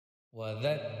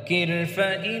وذكر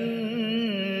فإن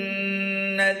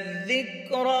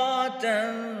الذكرى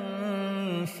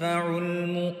تنفع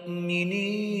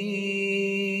المؤمنين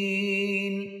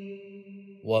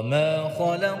وما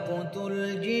خلقت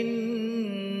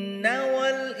الجن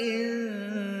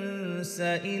والإنس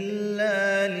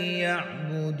إلا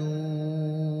ليعبدون.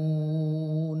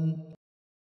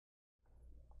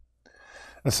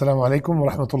 السلام عليكم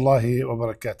ورحمة الله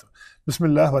وبركاته. بسم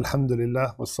الله والحمد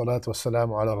لله والصلاة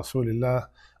والسلام على رسول الله.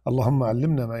 اللهم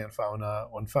علمنا ما ينفعنا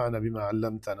وانفعنا بما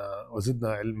علمتنا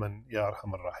وزدنا علما يا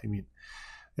أرحم الراحمين.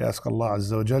 I ask Allah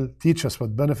Azza wa Jal, teach us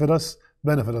what benefit us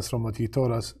from what He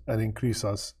taught us, and increase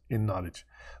us in knowledge.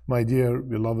 My dear,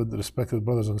 beloved, respected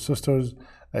brothers and sisters,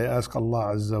 I ask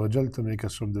Allah Azza wa Jal to make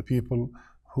us from the people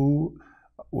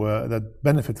that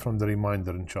benefit from the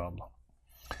reminder, inshallah.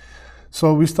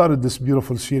 So we started this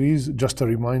beautiful series, just a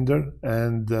reminder,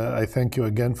 and I thank you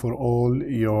again for all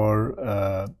your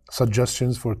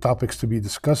suggestions for topics to be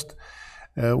discussed.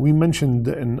 We mentioned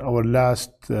in our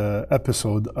last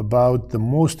episode about the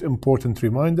most important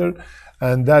reminder,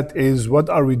 and that is, what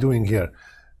are we doing here?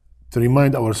 To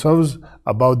remind ourselves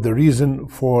about the reason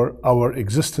for our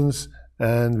existence,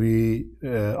 and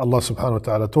Allah subhanahu wa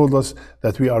ta'ala told us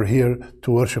that we are here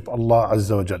to worship Allah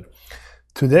Azza wa Jal.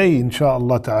 Today,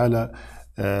 inshaAllah ta'ala,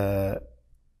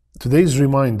 today's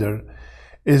reminder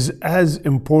is as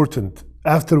important.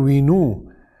 After we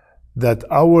knew that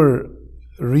our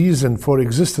reason for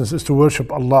existence is to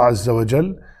worship Allah Azza wa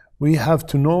Jal, we have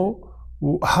to know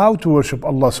how to worship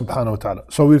Allah subhanahu wa ta'ala.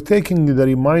 So we're taking the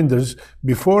reminders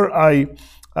before I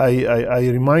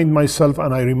remind myself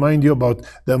and I remind you about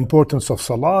the importance of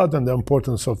salat and the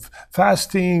importance of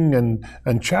fasting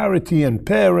and charity and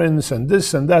parents and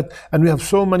this and that. And we have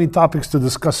so many topics to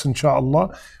discuss,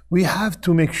 inshallah. We have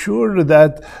to make sure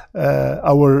that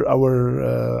our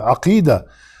aqidah,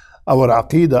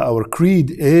 our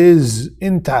creed is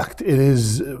intact, it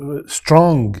is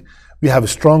strong. We have a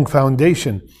strong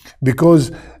foundation,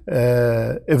 because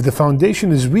if the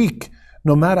foundation is weak,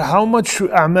 no matter how much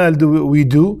a'mal we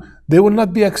do, they will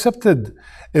not be accepted.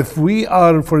 If we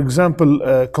are, for example,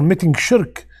 committing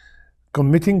shirk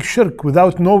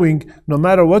without knowing, no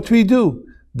matter what we do,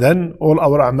 then all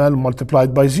our a'mal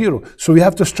multiplied by 0. So we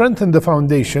have to strengthen the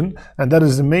foundation, and that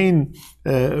is the main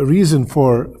reason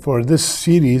for this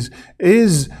series,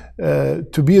 is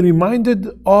to be reminded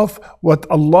of what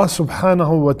Allah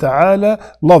subhanahu wa ta'ala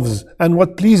loves and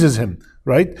what pleases Him.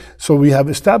 Right? So we have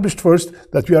established first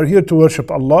that we are here to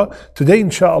worship Allah. Today,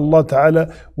 insha'Allah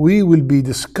ta'ala, we will be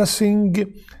discussing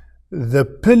the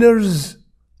pillars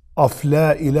of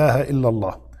La ilaha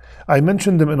illallah. I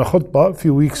mentioned them in a khutbah a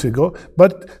few weeks ago,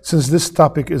 but since this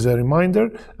topic is a reminder,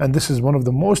 and this is one of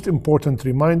the most important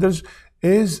reminders,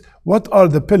 is what are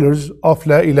the pillars of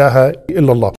La ilaha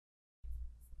illallah.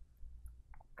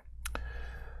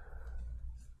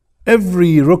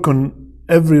 Every rukn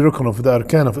of the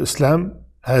arkan of Islam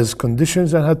has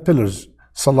conditions and had pillars.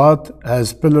 Salat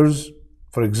has pillars.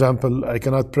 For example, I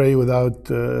cannot pray without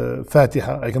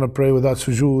Fatiha. I cannot pray without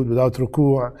sujood, without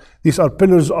ruku'. These are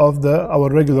pillars of our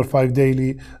regular 5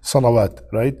 daily salawat,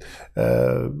 right?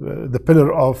 The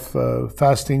pillar of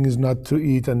fasting is not to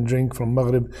eat and drink from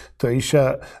Maghrib to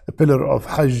Isha. The pillar of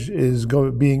Hajj is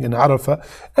being in Arafah.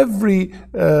 Every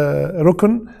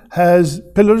rukn has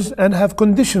pillars and have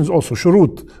conditions also,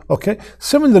 shurut. Okay.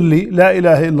 Similarly, La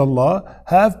ilaha illallah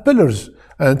have pillars,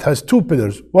 and it has 2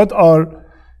 pillars. What are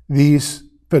these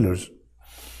pillars?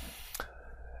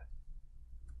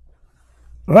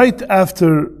 Right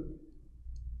after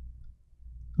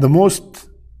the most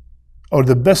or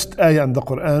the best ayah in the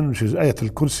Quran, which is Ayat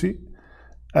al-Kursi,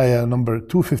 ayah number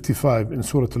 255 in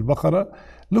Surah Al-Baqarah,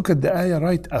 look at the ayah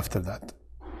right after that.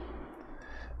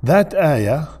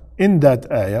 In that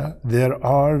ayah, there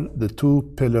are the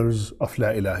 2 pillars of La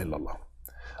ilaha illallah.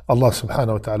 Allah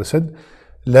subhanahu wa ta'ala said,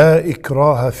 لا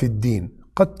إكراه في الدين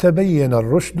قد تبين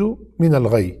الرشد من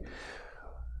الغي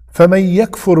فمن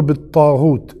يكفر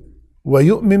بالطاغوت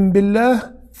ويؤمن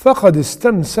بالله فقد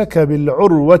استمسك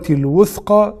بالعروة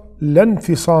الوثقى لا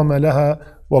انفصام لها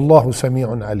والله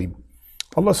سميع عليم.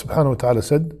 Allah subhanahu wa ta'ala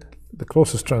said, the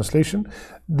closest translation,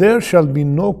 there shall be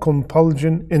no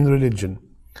compulsion in religion.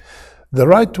 The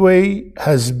right way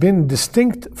has been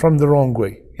distinct from the wrong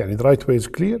way. Yani the right way is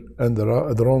clear and the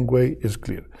wrong way is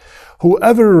clear.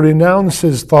 Whoever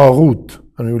renounces taghut,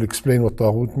 and we will explain what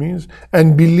taghut means,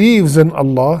 and believes in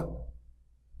Allah,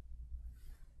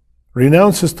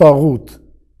 renounces taghut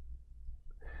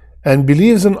and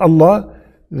believes in Allah,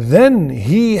 then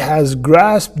he has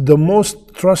grasped the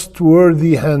most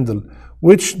trustworthy handle,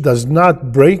 which does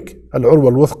not break, al-urwa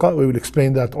al-wuthqa, we will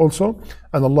explain that also,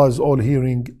 and Allah is all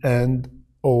hearing and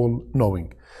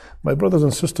all-knowing. My brothers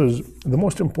and sisters, the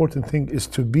most important thing is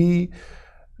to be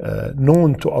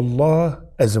known to Allah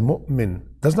as a mu'min.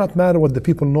 Does not matter what the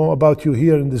people know about you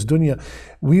here in this dunya.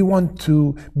 We want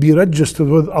to be registered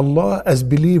with Allah as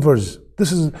believers.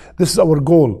 This is our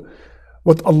goal.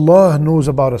 What Allah knows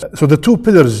about us. So the two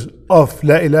pillars of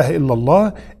La ilaha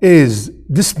illallah is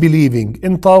disbelieving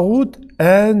in Taghut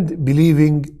and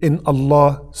believing in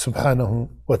Allah subhanahu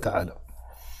wa ta'ala.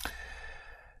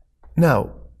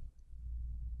 Now,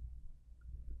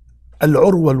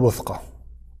 Al-Urwa al-Wuthqa,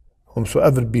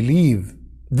 whomsoever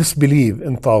disbelieve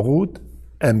in Taghut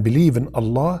and believe in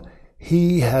Allah,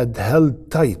 he had held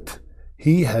tight.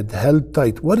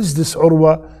 What is this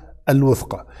Urwa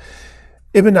al-Wuthqa?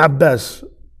 Ibn Abbas,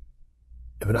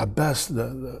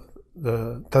 the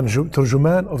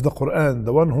Tarjuman of the Quran,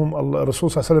 the one whom Allah, Rasul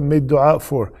Sallallahu Alaihi Wasallam made dua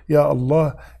for. Ya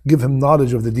Allah, give him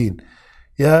knowledge of the deen.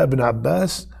 Ya Ibn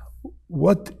Abbas,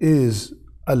 what is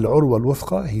Al-Urwa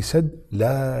al-Wuthqa? He said,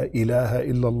 La ilaha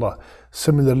illallah.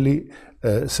 Similarly,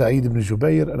 Sa'id ibn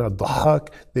Jubayr and Al-Dhahhak,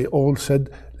 they all said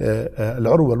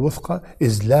Al-Urwa al-Wuthqa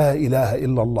is La ilaha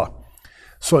illallah.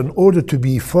 So in order to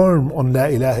be firm on La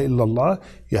ilaha illallah,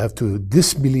 you have to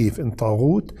disbelieve in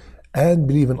Taghut and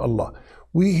believe in Allah.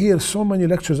 We hear so many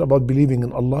lectures about believing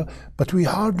in Allah, but we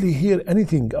hardly hear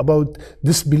anything about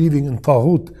disbelieving in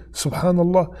Taghut.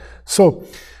 Subhanallah. So,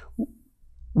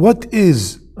 what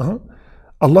is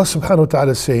Allah subhanahu wa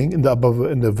ta'ala saying in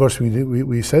the verse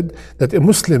we said that a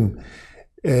Muslim,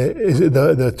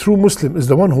 the true Muslim is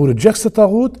the one who rejects the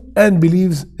Taghut and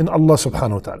believes in Allah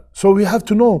subhanahu wa ta'ala. So we have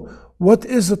to know what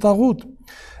is the Taghut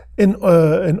in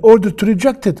order to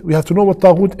reject it. We have to know what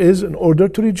Taghut is in order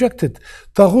to reject it.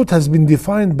 Taghut has been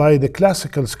defined by the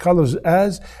classical scholars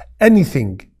as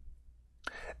anything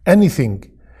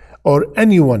or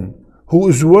anyone who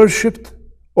is worshipped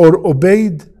or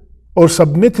obeyed or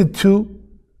submitted to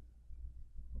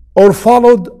or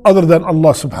followed other than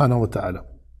Allah subhanahu wa ta'ala.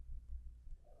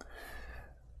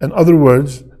 In other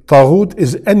words, Taghut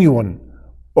is anyone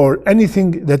or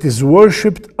anything that is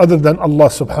worshipped other than Allah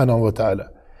subhanahu wa ta'ala.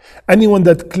 Anyone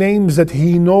that claims that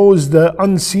he knows the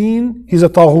unseen, he's a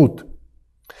Taghut.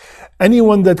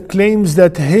 Anyone that claims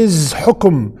that his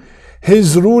hukum,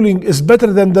 his ruling is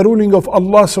better than the ruling of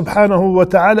Allah subhanahu wa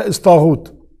ta'ala is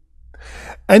Taghut.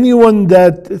 Anyone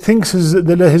that thinks his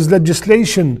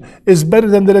legislation is better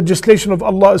than the legislation of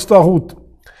Allah is Taghut.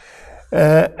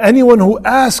 Anyone who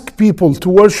asks people to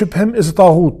worship him is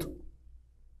Taghut.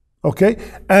 Okay?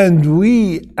 And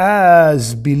we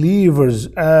as believers,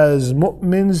 as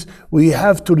mu'mins, we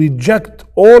have to reject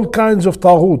all kinds of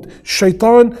Taghut.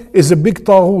 Shaitan is a big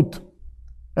Taghut.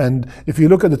 And if you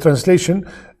look at the translation,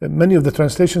 many of the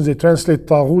translations, they translate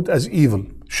Taghut as evil,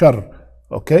 shar.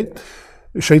 Okay?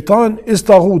 Shaitan is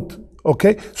Taghut.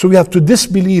 Okay? So we have to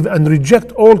disbelieve and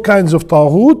reject all kinds of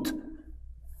Taghut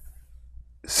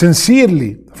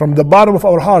sincerely, from the bottom of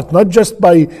our heart, not just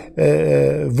by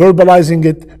verbalizing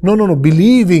it. No,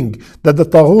 believing that the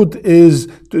Taghut is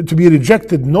to be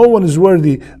rejected. No one is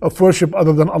worthy of worship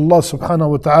other than Allah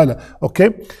subhanahu wa ta'ala. Okay?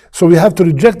 So we have to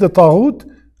reject the Taghut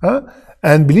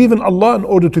and believe in Allah in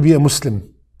order to be a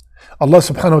Muslim. Allah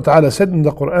subhanahu wa ta'ala said in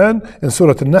the Quran, in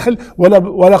Surah Al-Nahl,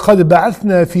 وَلَقَدْ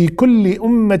بَعَثْنَا فِي كُلِّ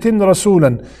أُمَّةٍ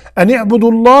رَسُولًا أَنِ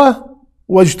اعْبُدُوا اللَّهَ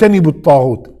وَاجْتَنِبُوا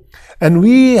الطَّاغُوتَ. And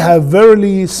we have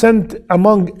verily sent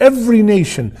among every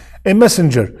nation a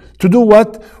messenger to do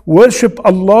what? Worship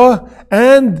Allah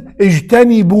and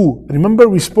ijtanibu. Remember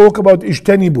we spoke about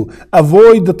ijtanibu,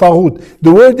 avoid the Taghut.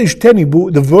 The word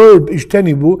ijtanibu, the verb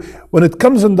ijtanibu, when it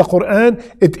comes in the Quran,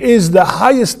 it is the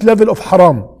highest level of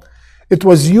haram. It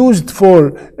was used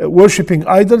for worshipping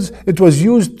idols. It was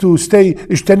used to stay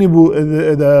ijtanibu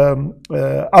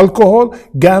the alcohol,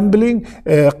 gambling,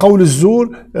 qawl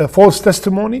az-zur, false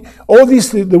testimony. All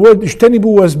these, the word ijtanibu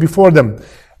was before them.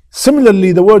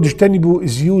 Similarly, the word ijtanibu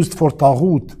is used for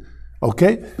Taghut.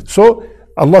 Okay? So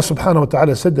Allah subhanahu wa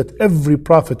ta'ala said that every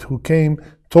prophet who came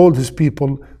told his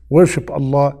people, worship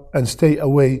Allah and stay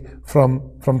away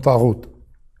from Taghut.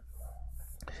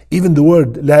 Even the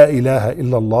word La ilaha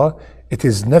illallah, it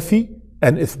is nafi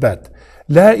and ithbat.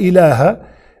 La ilaha,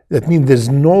 that means there's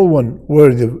no one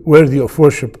worthy of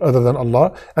worship other than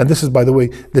Allah. And this is, by the way,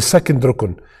 the second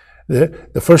rukun.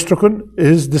 The first rukun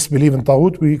is disbelief in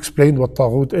Taghut. We explained what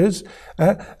Taghut is.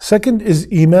 Second is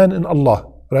iman in Allah,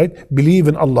 right? Believe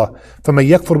in Allah. فَمَنْ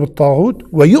يَكْفُرْ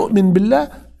بِالطَّاغُوتِ وَيُؤْمِنْ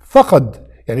بِاللَّهِ فَقَدْ.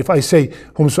 And if I say,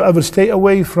 whomsoever stay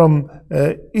away from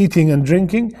eating and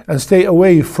drinking and stay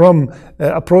away from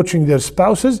approaching their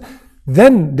spouses,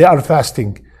 then they are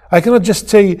fasting. I cannot just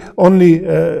say only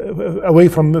away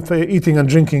from eating and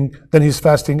drinking, then he's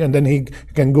fasting, and then he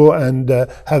can go and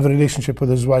have a relationship with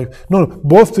his wife. No,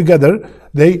 both together,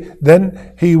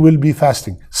 then he will be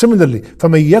fasting. Similarly,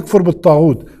 فَمَنْ يَكْفُرْ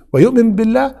بِالطَّاغُوتِ وَيُؤْمِنْ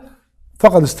بِاللَّهِ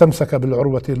فَقَدْ اسْتَمْسَكَ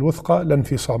بِالْعُرْوَةِ الْوُثْقَى لَا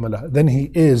انْفِصَامَ لَهَا. Then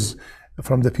he is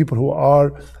from the people who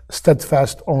are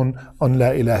steadfast on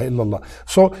La ilaha illallah.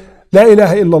 So La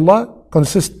ilaha illallah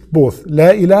consists both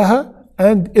La ilaha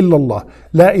and illallah.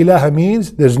 La ilaha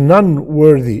means there's none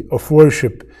worthy of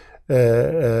worship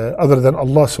other than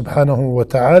Allah subhanahu wa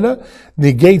ta'ala,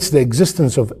 negates the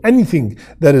existence of anything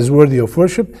that is worthy of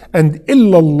worship, and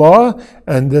illallah,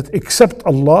 and that except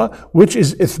Allah, which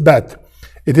is ithbat.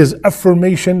 It is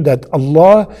affirmation that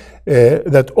Allah,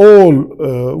 that all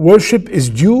worship is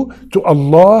due to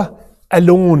Allah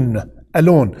alone.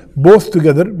 Both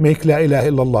together make La ilaha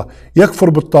illallah.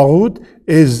 Yakfur bil-taghut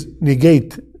is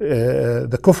negate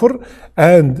the kufr,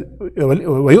 and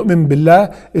وَيُؤْمِن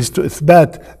billah is to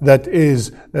ithbat, that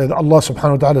is Allah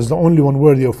subhanahu wa ta'ala is the only one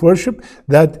worthy of worship.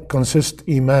 That consists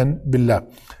iman billah,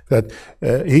 that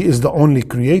He is the only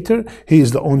creator, He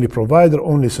is the only provider,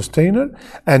 only sustainer,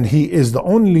 and He is the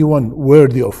only one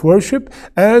worthy of worship,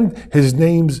 and His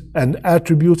names and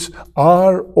attributes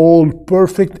are all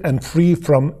perfect and free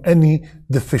from any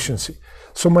deficiency.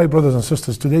 So my brothers and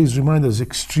sisters, today's reminder is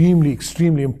extremely,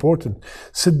 extremely important.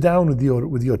 Sit down with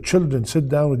your children, sit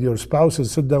down with your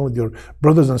spouses, sit down with your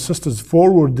brothers and sisters,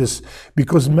 forward this,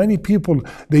 because many people,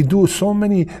 they do so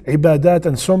many ibadat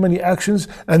and so many actions,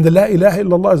 and the La ilaha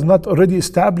illallah is not already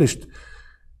established.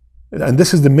 And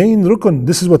this is the main rukun.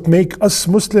 This is what makes us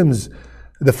Muslims.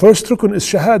 The first rukun is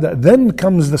shahada. Then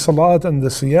comes the salat and the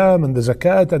siyam and the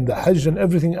zakat and the hajj and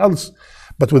everything else.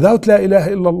 But without La ilaha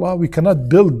illallah, we cannot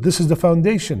build. This is the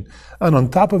foundation. And on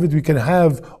top of it, we can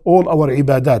have all our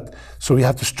ibadat. So we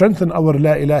have to strengthen our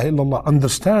La ilaha illallah,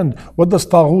 understand what does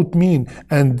taghut mean,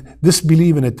 and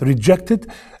disbelieve in it, reject it,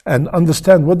 and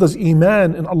understand what does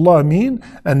iman in Allah mean,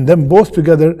 and then both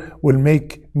together will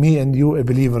make me and you a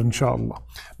believer, inshallah.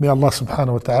 May Allah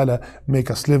subhanahu wa ta'ala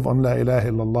make us live on La ilaha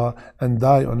illallah and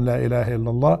die on La ilaha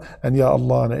illallah. And Ya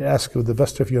Allah, and I ask you with the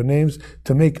best of your names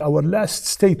to make our last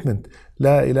statement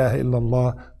La ilaha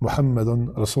illallah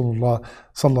Muhammadun Rasulullah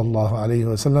sallallahu alayhi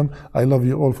wa sallam. I love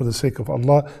you all for the sake of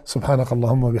Allah. Subhanak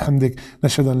Allahumma bihamdik.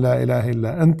 Nashhadu an la ilaha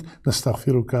illa ant.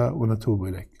 Nastaghfiruka wa natubu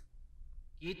ilayk.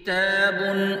 كتاب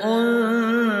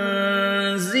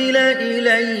أنزل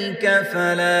إليك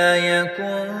فلا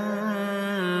يكن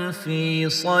في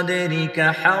صدرك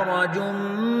حرج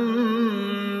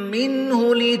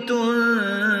منه لتنذر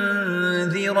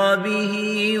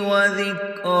به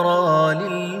وذكرى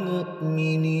للمؤمنين.